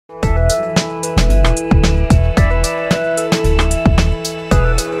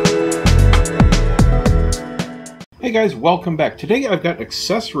Hey guys, welcome back. Today I've got an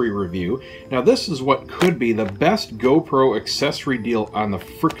accessory review. Now this is what could be the best GoPro accessory deal on the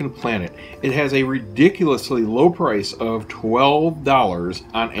frickin' planet. It has a ridiculously low price of $12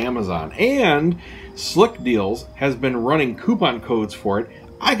 on Amazon, and Slick Deals has been running coupon codes for it.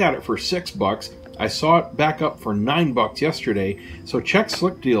 I got it for $6. I saw it back up for $9 yesterday, so check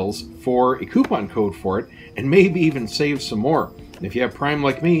Slick Deals for a coupon code for it and maybe even save some more. And if you have Prime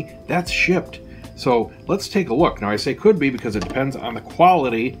like me, that's shipped. So let's take a look. Now I say could be because it depends on the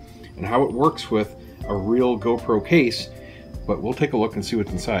quality and how it works with a real GoPro case, but we'll take a look and see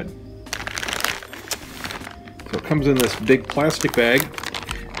what's inside. So it comes in this big plastic bag,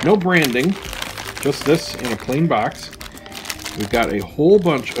 no branding, just this in a plain box. We've got a whole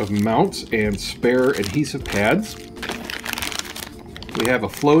bunch of mounts and spare adhesive pads. We have a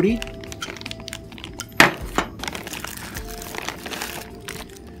floaty.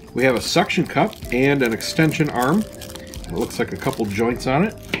 We have a suction cup and an extension arm. It looks like a couple joints on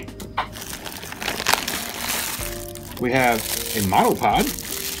it. We have a monopod.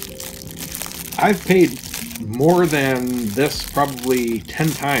 I've paid more than this probably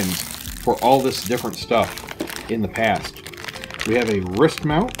 10 times for all this different stuff in the past. We have a wrist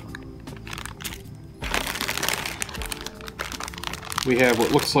mount. We have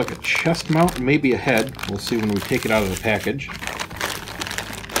what looks like a chest mount, maybe a head. We'll see when we take it out of the package.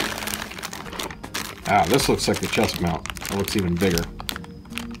 Ah, this looks like the chest mount. That looks even bigger.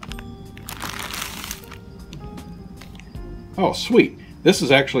 Oh, sweet. This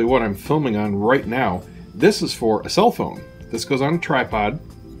is actually what I'm filming on right now. This is for a cell phone. This goes on a tripod,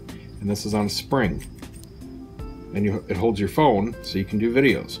 and this is on a spring. And it holds your phone so you can do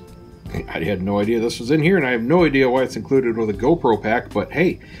videos. I had no idea this was in here, and I have no idea why it's included with a GoPro pack, but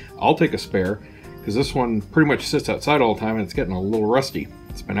hey, I'll take a spare, because this one pretty much sits outside all the time, and it's getting a little rusty.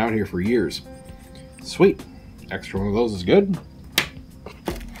 It's been out here for years. Sweet. Extra one of those is good.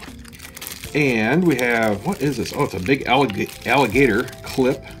 And we have, what is this? Oh, it's a big alligator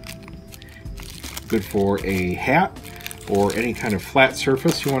clip. Good for a hat or any kind of flat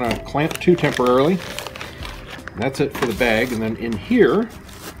surface you want to clamp to temporarily. And that's it for the bag. And then in here,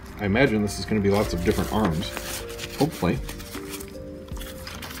 I imagine this is going to be lots of different arms. Hopefully.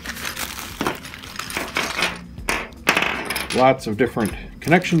 Lots of different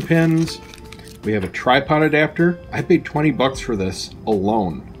connection pins. We have a tripod adapter. I paid 20 bucks for this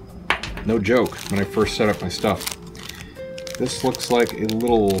alone. No joke, when I first set up my stuff. This looks like a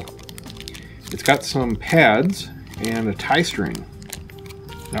little, it's got some pads and a tie string.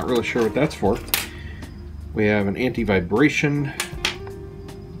 Not really sure what that's for. We have an anti-vibration,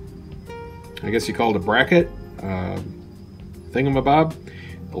 I guess you call it a bracket, thingamabob.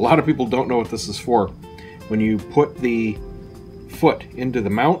 A lot of people don't know what this is for. When you put the foot into the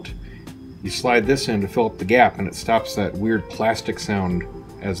mount, you slide this in to fill up the gap, and it stops that weird plastic sound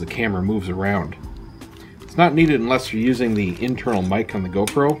as the camera moves around. It's not needed unless you're using the internal mic on the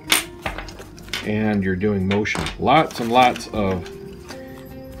GoPro and you're doing motion. Lots and lots of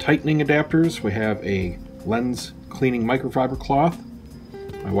tightening adapters. We have a lens cleaning microfiber cloth.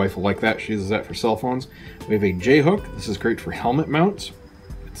 My wife will like that. She uses that for cell phones. We have a J-hook. This is great for helmet mounts.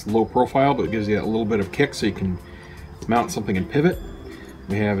 It's low profile, but it gives you a little bit of kick so you can mount something and pivot.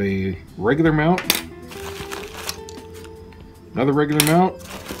 We have a regular mount, another regular mount,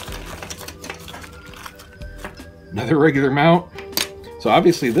 another regular mount. So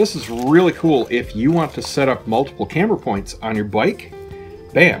obviously this is really cool if you want to set up multiple camera points on your bike.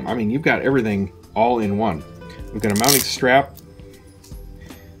 Bam! I mean, you've got everything all in one. We've got a mounting strap.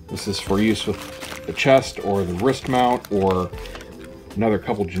 This is for use with the chest or the wrist mount or another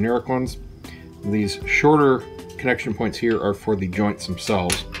couple generic ones. These shorter connection points here are for the joints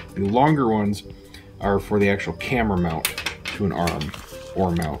themselves. The longer ones are for the actual camera mount to an arm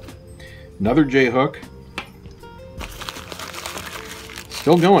or mount. Another J-hook.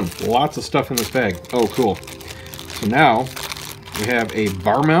 Still going. Lots of stuff in this bag. Oh, cool. So now we have a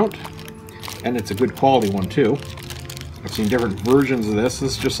bar mount, and it's a good quality one too. I've seen different versions of this.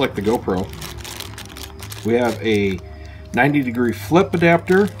 This is just like the GoPro. We have a 90-degree flip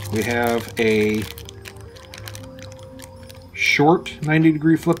adapter. We have a short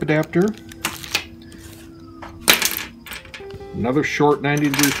 90-degree flip adapter, another short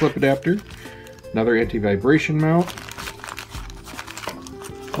 90-degree flip adapter, another anti-vibration mount.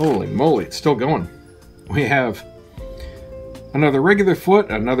 Holy moly, it's still going. We have another regular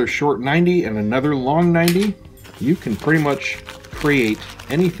foot, another short 90, and another long 90. You can pretty much create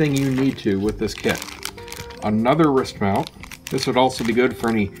anything you need to with this kit. Another wrist mount. This would also be good for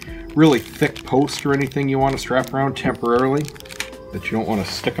any really thick posts or anything you want to strap around temporarily that you don't want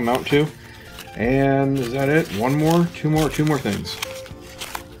to stick them out to. And is that it? One more? Two more things.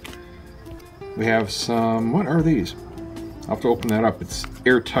 We have some, what are these? I'll have to open that up. It's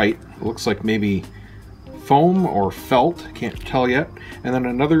airtight. It looks like maybe foam or felt, can't tell yet. And then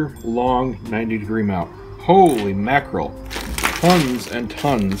another long 90-degree mount. Holy mackerel. Tons and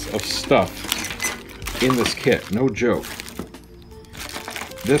tons of stuff in this kit, no joke.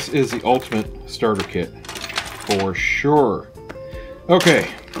 This is the ultimate starter kit, for sure.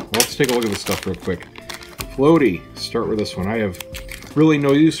 Okay, let's take a look at this stuff real quick. Floaty, start with this one. I have really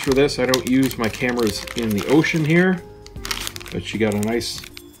no use for this. I don't use my cameras in the ocean here, but you got a nice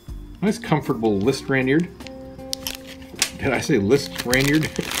comfortable wrist lanyard. Did I say wrist lanyard?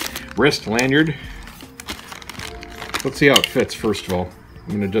 Wrist lanyard. Let's see how it fits first of all. I'm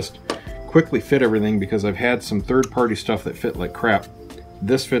going to just quickly fit everything because I've had some third-party stuff that fit like crap.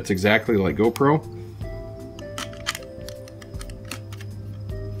 This fits exactly like GoPro.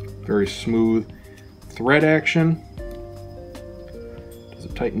 Very smooth thread action. Does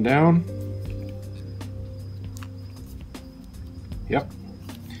it tighten down? Yep.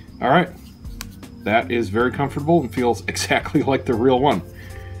 Alright. That is very comfortable and feels exactly like the real one.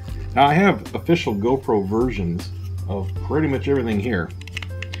 Now I have official GoPro versions of pretty much everything here.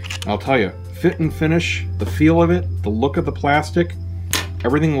 I'll tell you, fit and finish, the feel of it, the look of the plastic,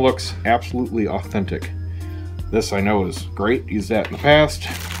 everything looks absolutely authentic. This I know is great, used that in the past.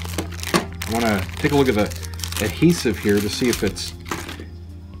 I want to take a look at the adhesive here to see if it's,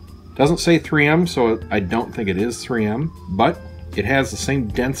 doesn't say 3M, so I don't think it is 3M, but it has the same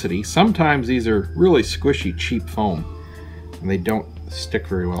density. Sometimes these are really squishy, cheap foam, and they don't stick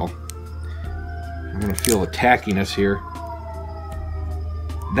very well. I'm going to feel the tackiness here.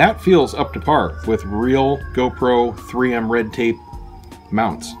 That feels up to par with real GoPro 3M red tape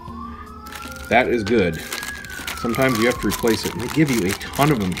mounts. That is good. Sometimes you have to replace it, and they give you a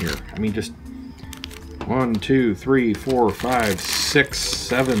ton of them here. I mean, just 1, 2, 3, 4, 5, 6,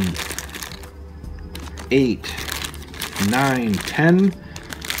 7, 8, 9, 10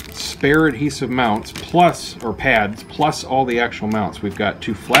 spare adhesive mounts, plus, or pads, plus all the actual mounts. We've got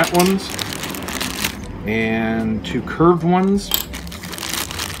 2 flat ones and 2 curved ones,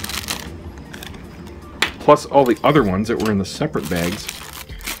 plus all the other ones that were in the separate bags.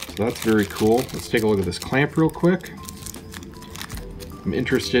 So that's very cool. Let's take a look at this clamp real quick. I'm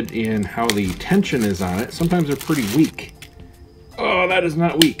interested in how the tension is on it. Sometimes they're pretty weak. Oh, that is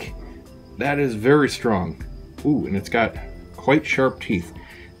not weak. That is very strong. Ooh, and it's got quite sharp teeth.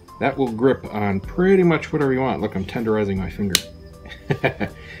 That will grip on pretty much whatever you want. Look, I'm tenderizing my finger.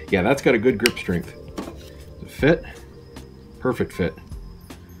 Yeah, that's got a good grip strength. The fit, perfect fit.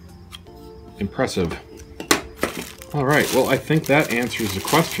 Impressive. All right, well, I think that answers the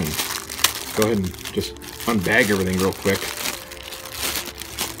question. Let's go ahead and just unbag everything real quick.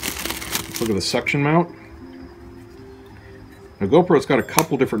 Look at the suction mount. Now, GoPro's got a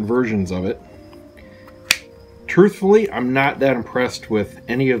couple different versions of it. Truthfully, I'm not that impressed with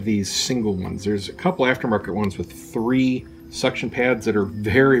any of these single ones. There's a couple aftermarket ones with 3 suction pads that are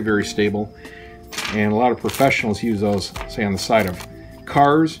very, very stable. And a lot of professionals use those, say, on the side of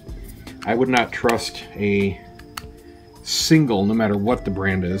cars. I would not trust a single, no matter what the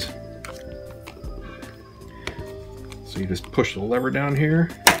brand is. So you just push the lever down here.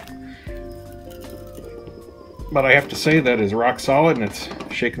 But I have to say that is rock solid and it's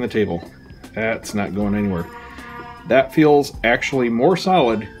shaking the table. That's not going anywhere. That feels actually more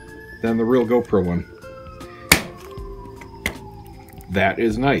solid than the real GoPro one. That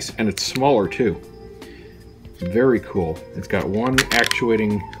is nice, and it's smaller too. Very cool. It's got one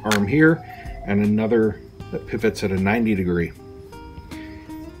actuating arm here and another that pivots at a 90-degree.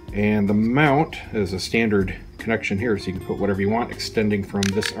 And the mount is a standard connection here, so you can put whatever you want extending from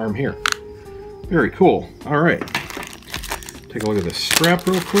this arm here. Very cool. All right. Take a look at this strap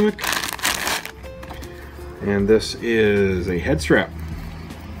real quick. And this is a head strap.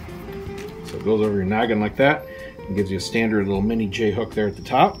 So it goes over your noggin like that. It gives you a standard little mini J-hook there at the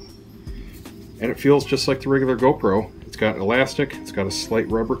top. And it feels just like the regular GoPro. It's got elastic, it's got a slight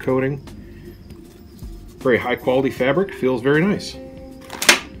rubber coating. Very high quality fabric, feels very nice.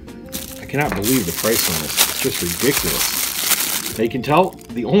 I cannot believe the price on this. It's just ridiculous. Now you can tell,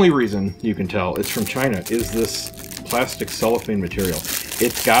 the only reason you can tell it's from China is this plastic cellophane material.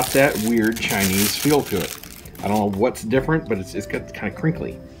 It's got that weird Chinese feel to it. I don't know what's different, but it's got kind of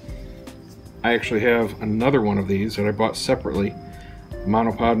crinkly. I actually have another one of these that I bought separately.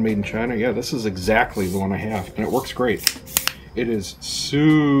 Monopod made in China. Yeah, this is exactly the one I have, and it works great. It is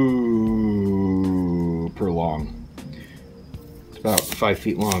super long. It's about 5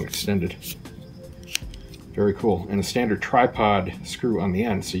 feet long, extended. Very cool. And a standard tripod screw on the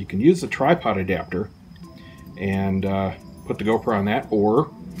end. So you can use the tripod adapter and put the GoPro on that,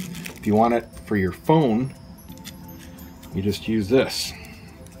 or if you want it for your phone, you just use this.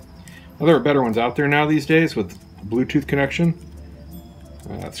 Now, there are better ones out there now these days with Bluetooth connection.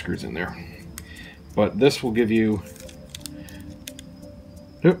 That screws in there. But this will give you...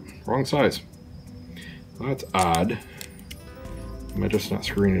 Nope, wrong size. Well, that's odd. Am I just not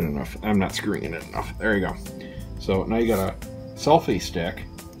screwing it enough? I'm not screwing it enough. There you go. So now you got a selfie stick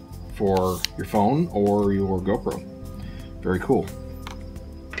for your phone or your GoPro. Very cool.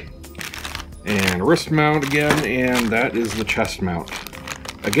 And wrist mount again, and that is the chest mount.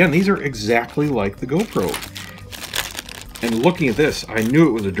 Again, these are exactly like the GoPro. And looking at this, I knew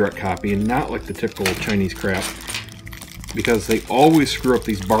it was a direct copy and not like the typical Chinese crap, because they always screw up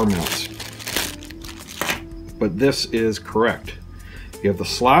these bar mounts. But this is correct. You have the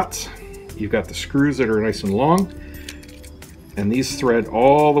slots, you've got the screws that are nice and long, and these thread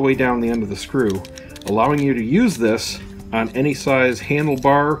all the way down the end of the screw, allowing you to use this on any size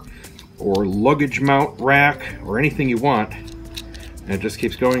handlebar or luggage mount rack or anything you want. And it just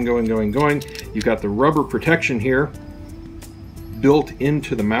keeps going, going, going, going. You've got the rubber protection here built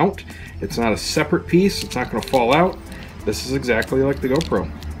into the mount. It's not a separate piece, it's not going to fall out. This is exactly like the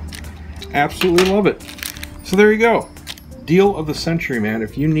GoPro. Absolutely love it. So there you go. Deal of the century, man.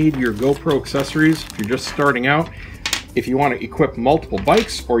 If you need your GoPro accessories, if you're just starting out, if you want to equip multiple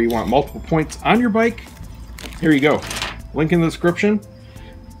bikes or you want multiple points on your bike, here you go. Link in the description.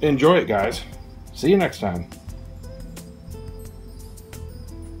 Enjoy it, guys. See you next time.